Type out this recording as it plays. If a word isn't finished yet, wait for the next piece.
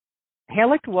Hey, I'd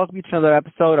like to welcome you to another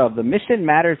episode of the Mission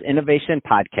Matters Innovation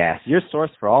Podcast, your source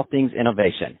for all things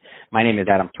innovation. My name is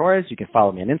Adam Torres. You can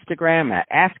follow me on Instagram at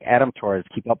AskAdamTorres.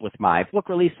 Keep up with my book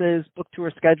releases, book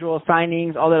tour schedule,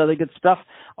 signings, all that other good stuff.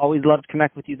 Always love to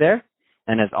connect with you there.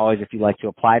 And as always, if you'd like to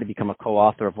apply to become a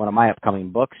co-author of one of my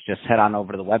upcoming books, just head on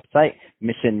over to the website,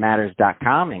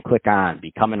 missionmatters.com, and click on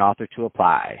Become an Author to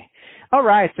apply. All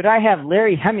right, so today I have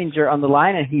Larry Heminger on the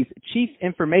line, and he's Chief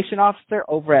Information Officer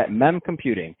over at MEM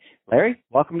Computing. Larry,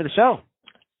 welcome to the show.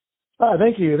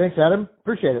 Thank you. Thanks, Adam.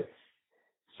 Appreciate it.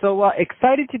 So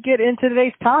excited to get into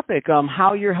today's topic,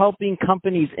 how you're helping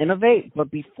companies innovate.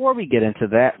 But before we get into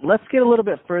that, let's get a little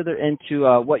bit further into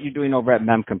what you're doing over at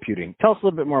MEM Computing. Tell us a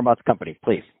little bit more about the company,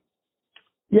 please.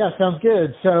 Yeah, sounds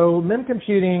good. So MEM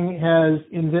Computing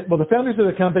the founders of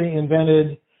the company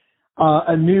invented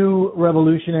a new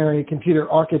revolutionary computer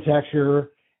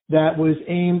architecture that was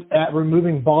aimed at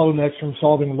removing bottlenecks from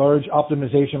solving large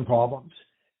optimization problems.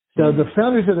 So the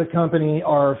founders of the company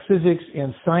are physics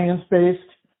and science-based,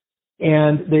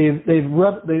 and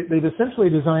they've essentially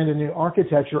designed a new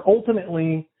architecture.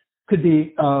 Ultimately, could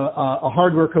be a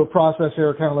hardware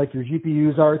coprocessor, kind of like your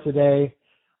GPUs are today,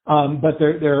 but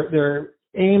they're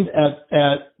aimed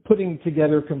at putting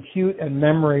together compute and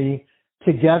memory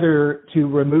together to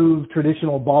remove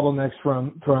traditional bottlenecks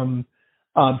from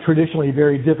traditionally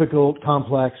very difficult,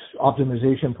 complex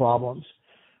optimization problems.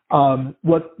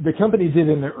 What the company did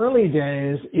in the early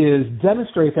days is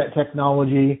demonstrate that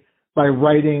technology by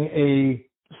writing a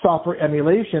software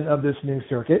emulation of this new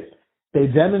circuit. They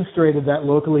demonstrated that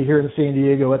locally here in San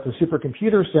Diego at the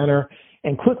Supercomputer Center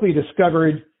and quickly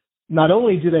discovered not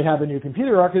only do they have a new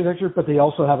computer architecture, but they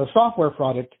also have a software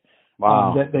product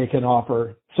that they can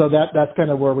offer. So that's kind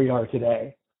of where we are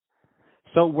today.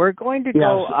 So we're going to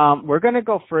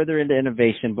go further into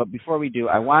innovation, but before we do,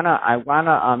 I wanna,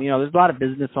 there's a lot of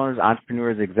business owners,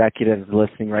 entrepreneurs, executives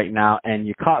listening right now, and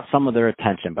you caught some of their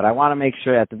attention. But I want to make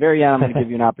sure at the very end, I'm going to give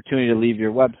you an opportunity to leave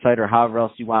your website or however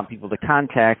else you want people to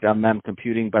contact MEM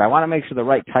Computing. But I want to make sure the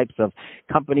right types of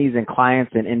companies and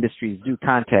clients and industries do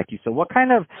contact you. So what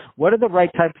are the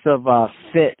right types of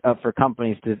fit for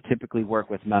companies to typically work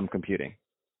with MEM Computing?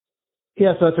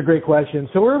 Yeah, so that's a great question.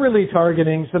 So we're really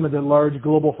targeting some of the large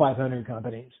global 500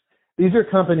 companies. These are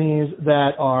companies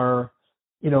that are,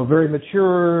 very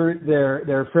mature,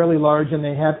 they're fairly large, and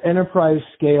they have enterprise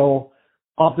scale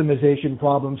optimization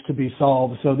problems to be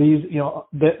solved. So these,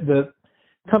 the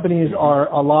companies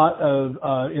are a lot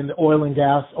of in the oil and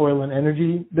gas, oil and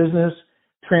energy business,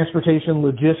 transportation,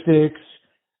 logistics,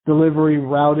 delivery,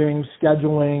 routing,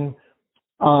 scheduling,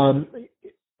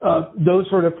 those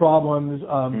sort of problems,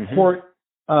 port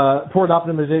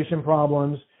optimization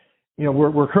problems.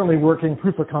 We're currently working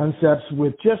proof of concepts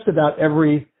with just about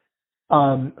every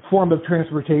form of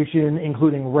transportation,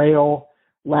 including rail,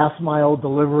 last mile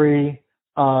delivery,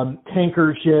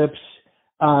 tanker ships,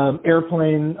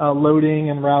 airplane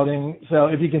loading and routing. So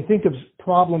if you can think of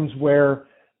problems where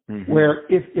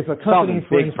if a company,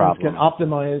 for instance, can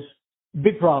optimize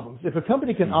big problems, if a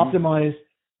company can optimize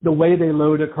the way they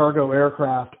load a cargo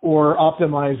aircraft or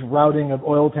optimize routing of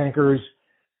oil tankers,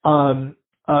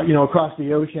 across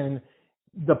the ocean,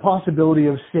 the possibility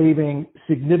of saving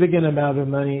significant amount of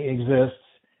money exists.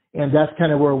 And that's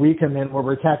kind of where we come in, where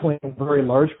we're tackling very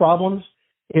large problems,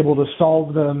 able to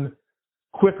solve them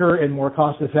quicker and more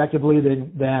cost effectively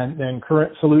than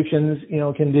current solutions,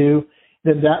 can do.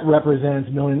 Then that represents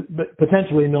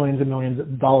potentially millions and millions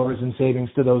of dollars in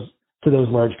savings to those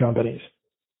large companies.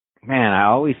 Man, I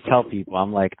always tell people,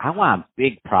 I'm like, I want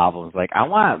big problems. Like, I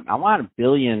want $1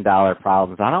 billion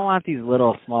problems. I don't want these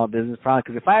little small business problems.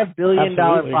 Because if I have $1 billion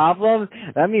problems,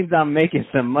 that means I'm making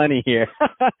some money here.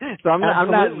 So I'm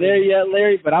not there yet,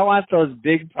 Larry, but I want those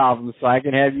big problems so I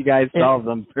can have you guys solve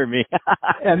them for me.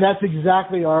 And that's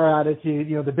exactly our attitude.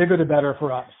 The bigger the better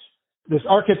for us. This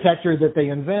architecture that they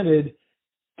invented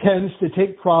tends to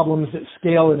take problems that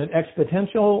scale in an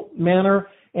exponential manner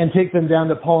and take them down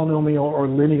to polynomial or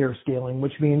linear scaling,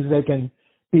 which means they can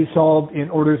be solved in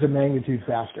orders of magnitude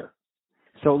faster.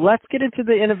 So let's get into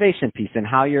the innovation piece and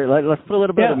how let's put a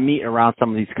little bit of meat around some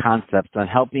of these concepts on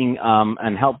helping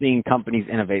companies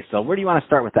innovate. So where do you want to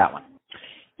start with that one?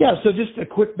 Yeah, so just a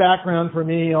quick background for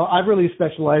me. I've really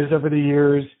specialized over the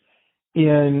years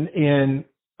in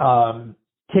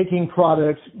taking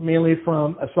products mainly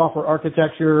from a software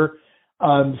architecture,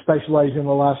 specializing in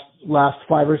the last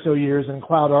 5 or so years in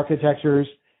cloud architectures,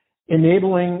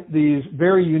 enabling these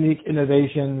very unique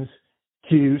innovations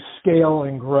to scale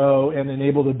and grow and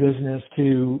enable the business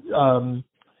to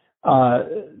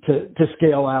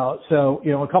scale out. So,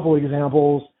 a couple of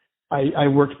examples. I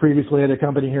worked previously at a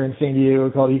company here in San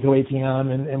Diego called EcoATM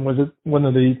and was one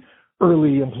of the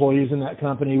early employees in that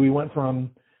company. We went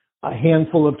from a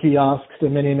handful of kiosks to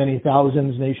many, many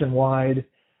thousands nationwide.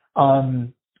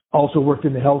 Also worked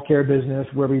in the healthcare business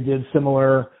where we did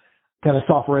similar kind of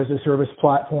software as a service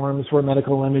platforms for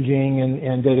medical imaging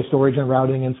and data storage and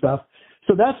routing and stuff.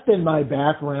 So that's been my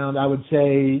background, I would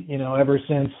say, ever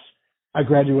since I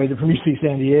graduated from UC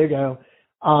San Diego.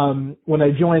 When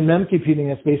I joined MEM Computing,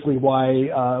 that's basically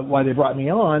why they brought me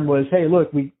on was, hey,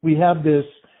 look, we have this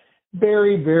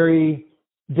very, very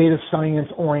data science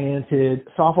oriented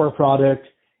software product,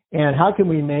 and how can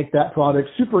we make that product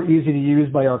super easy to use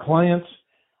by our clients,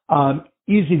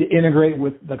 easy to integrate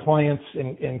with the clients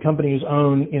and companies'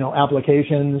 own,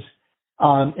 applications,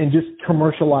 and just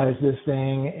commercialize this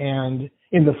thing and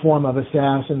in the form of a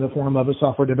SaaS, in the form of a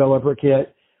software developer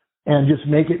kit, and just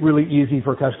make it really easy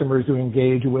for customers to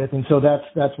engage with. And so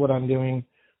that's what I'm doing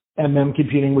at MEM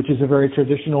Computing, which is a very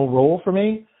traditional role for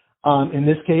me. In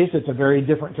this case, it's a very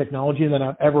different technology than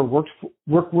I've ever worked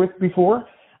with before.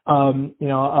 So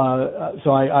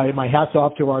my hat's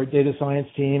off to our data science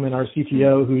team and our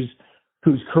CTO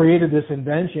who's created this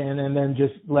invention, and then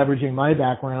just leveraging my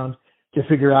background to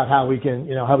figure out how we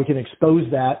can expose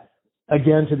that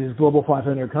again to these global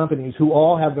 500 companies who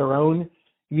all have their own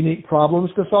unique problems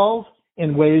to solve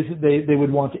in ways that they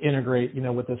would want to integrate,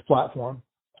 with this platform.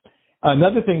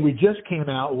 Another thing we just came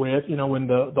out with, when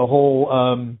the whole,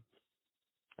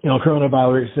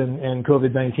 coronavirus and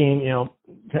COVID-19,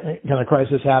 kind of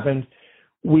crisis happened,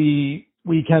 we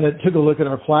kind of took a look at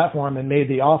our platform and made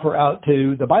the offer out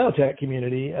to the biotech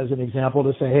community as an example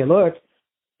to say, hey, look,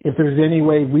 if there's any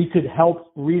way we could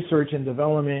help research and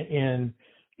development in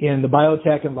the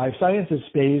biotech and life sciences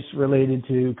space related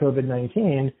to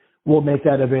COVID-19, we'll make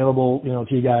that available,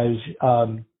 to you guys,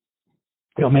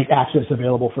 make access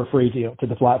available for free to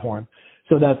the platform.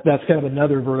 So that's kind of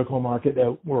another vertical market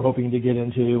that we're hoping to get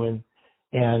into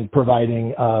and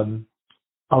providing,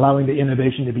 allowing the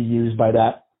innovation to be used by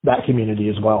that community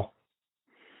as well.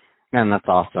 Man, that's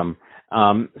awesome.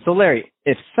 So Larry,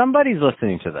 if somebody's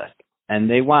listening to this and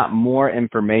they want more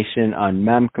information on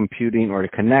MEM Computing or to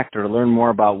connect or to learn more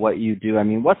about what you do,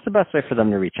 what's the best way for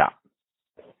them to reach out?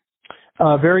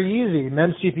 Very easy,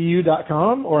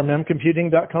 memcpu.com or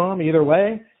memcomputing.com, either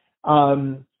way.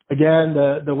 Again,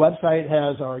 the website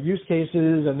has our use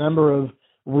cases, a number of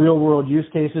real-world use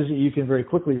cases that you can very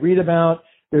quickly read about.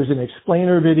 There's an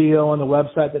explainer video on the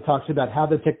website that talks about how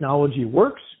the technology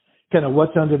works, kind of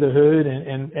what's under the hood,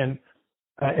 and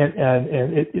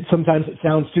sometimes it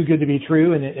sounds too good to be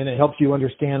true, and it helps you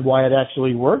understand why it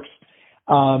actually works.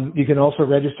 You can also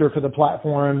register for the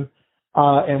platform,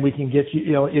 and we can get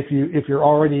you, if you're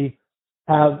already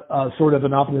have sort of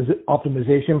an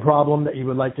optimization problem that you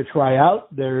would like to try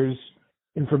out, there's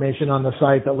information on the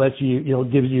site that lets you,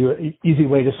 gives you an easy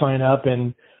way to sign up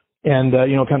and kind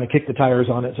of kick the tires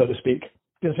on it, so to speak.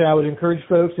 I would encourage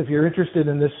folks, if you're interested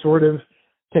in this sort of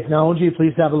technology,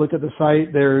 please have a look at the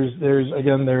site. There's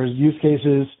use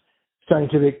cases,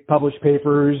 scientific published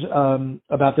papers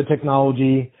about the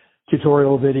technology,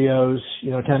 tutorial videos,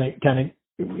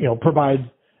 provide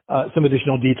some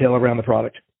additional detail around the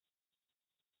product.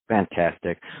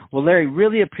 Fantastic. Well, Larry,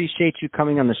 really appreciate you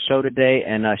coming on the show today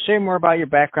and sharing more about your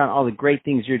background, all the great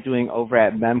things you're doing over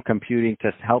at MEM Computing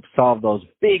to help solve those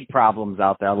big problems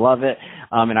out there. I love it.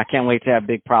 And I can't wait to have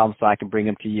big problems so I can bring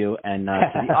them to you and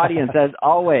to the audience as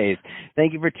always.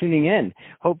 Thank you for tuning in.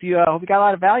 Hope you got a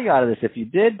lot of value out of this. If you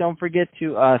did, don't forget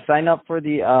to sign up for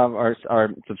the or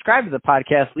subscribe to the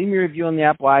podcast. Leave me a review on the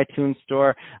Apple iTunes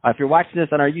store. If you're watching this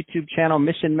on our YouTube channel,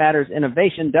 Mission Matters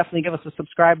Innovation, definitely give us a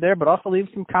subscribe there, but also leave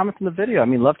some comments in the video.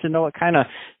 Love to know what kind of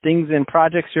things and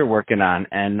projects you're working on.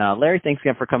 And Larry, thanks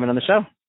again for coming on the show.